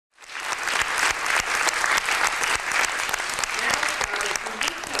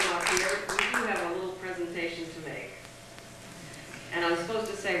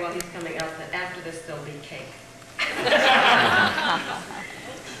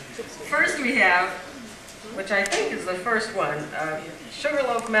First we have, which I think is the first one,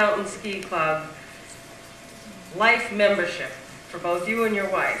 Sugarloaf Mountain Ski Club life membership for both you and your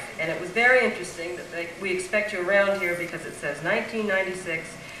wife. And it was very interesting that we expect you around here because it says 1996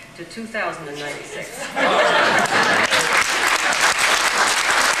 to 2096.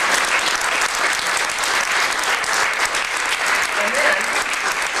 And then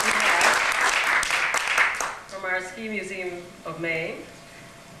we have, from our Ski Museum of Maine,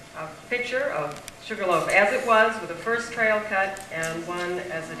 a picture of Sugarloaf as it was with the first trail cut and one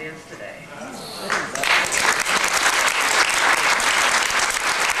as it is today.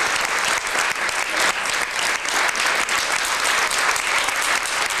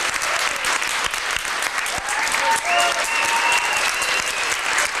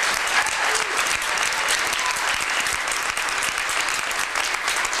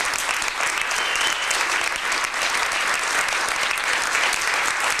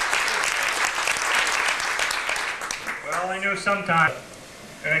 I knew sometime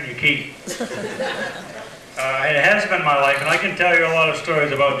earn your keep. It has been my life, and I can tell you a lot of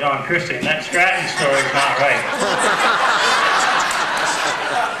stories about John Christie, and that Stratton story is not right.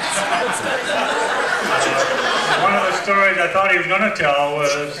 One of the stories I thought he was going to tell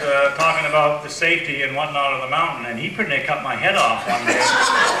was talking about the safety and whatnot of the mountain, and he pretty near cut my head off one day,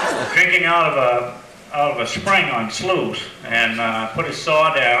 drinking out of a spring on sluice, and put his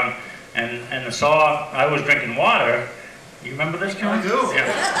saw down, and the saw, I was drinking water. You remember this, John? I do. Yeah.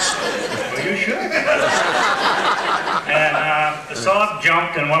 Well, you should. And the saw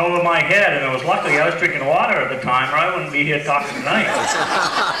jumped and went over my head, and it was lucky I was drinking water at the time, or I wouldn't be here talking tonight.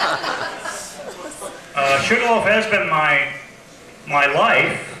 Sugarloaf has been my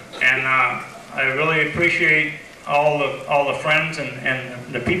life, and I really appreciate all the friends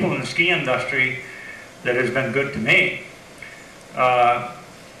and the people in the ski industry that has been good to me.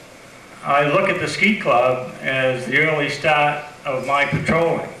 I look at the ski club as the early start of my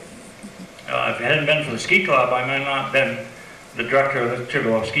patrolling. If it hadn't been for the ski club, I might not have been the director of the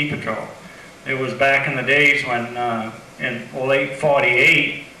Sugarloaf Ski Patrol. It was back in the days when, in late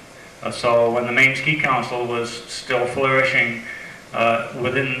 '48 or so, when the Maine Ski Council was still flourishing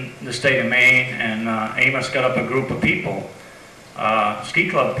within the state of Maine, and Amos got up a group of people, ski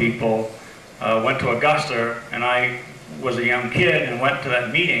club people, went to Augusta, and I was a young kid and went to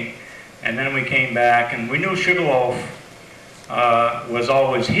that meeting. And then we came back, and we knew Sugarloaf was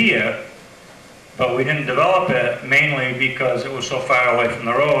always here, but we didn't develop it mainly because it was so far away from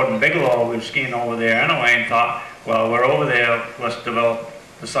the road, and Bigelow was skiing over there anyway, and thought, well, we're over there, let's develop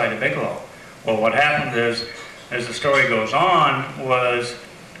the site of Bigelow. Well, what happened is, as the story goes on, was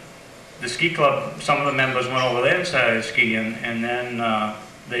the ski club, some of the members went over there and started skiing, and then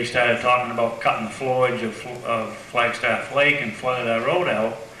they started talking about cutting the flowage of Flagstaff Lake and flooded our road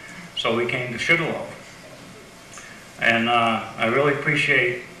out. So we came to Sugarloaf. And I really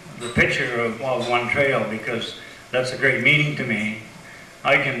appreciate the picture of one trail, because that's a great meaning to me.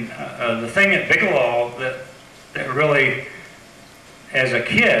 I can, the thing at Bigelow that really, as a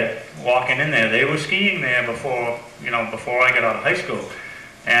kid walking in there, they were skiing there before I got out of high school.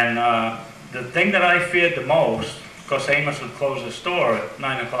 And the thing that I feared the most, of course Amos would close the store at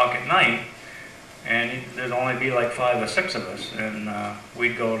 9 o'clock at night, and there'd only be like 5 or 6 of us, and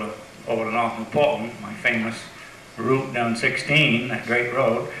we'd go over to North New Portland, my famous route down 16, that great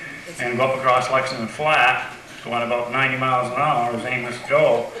road, and go up across Lexington Flat, going about 90 miles an hour as Amos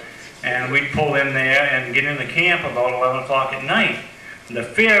drove, and we'd pull in there and get into camp about 11 o'clock at night. The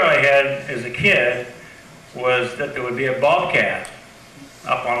fear I had as a kid was that there would be a bobcat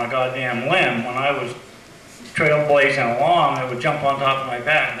up on a goddamn limb when I was trailblazing along. It would jump on top of my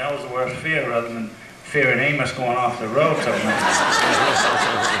back, and that was the worst fear, rather than fearing Amos going off the road somewhere.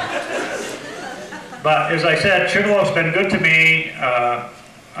 But as I said, Sugarloaf's been good to me.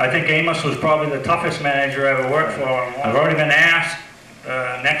 I think Amos was probably the toughest manager I ever worked for. I've already been asked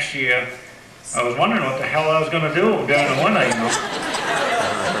next year. I was wondering what the hell I was going to do during the winter, you know.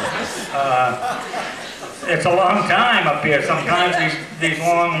 It's a long time up here. Sometimes these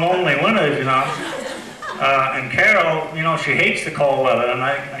long, lonely winters, you know. And Carol, you know, she hates the cold weather, and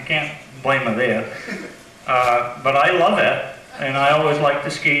I can't blame her there. But I love it, and I always like to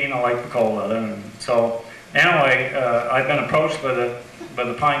ski, and I like the cold weather. And so, anyway, I've been approached by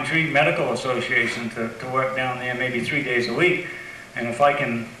the Pine Tree Medical Association to work down there maybe 3 days a week. And if I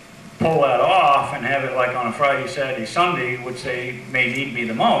can pull that off and have it like on a Friday, Saturday, Sunday, which they may need me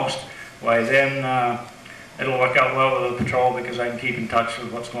the most, why then it'll work out well with the patrol, because I can keep in touch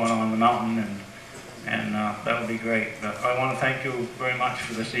with what's going on in the mountain, and that would be great. But I want to thank you very much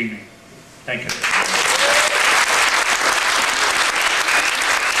for this evening. Thank you.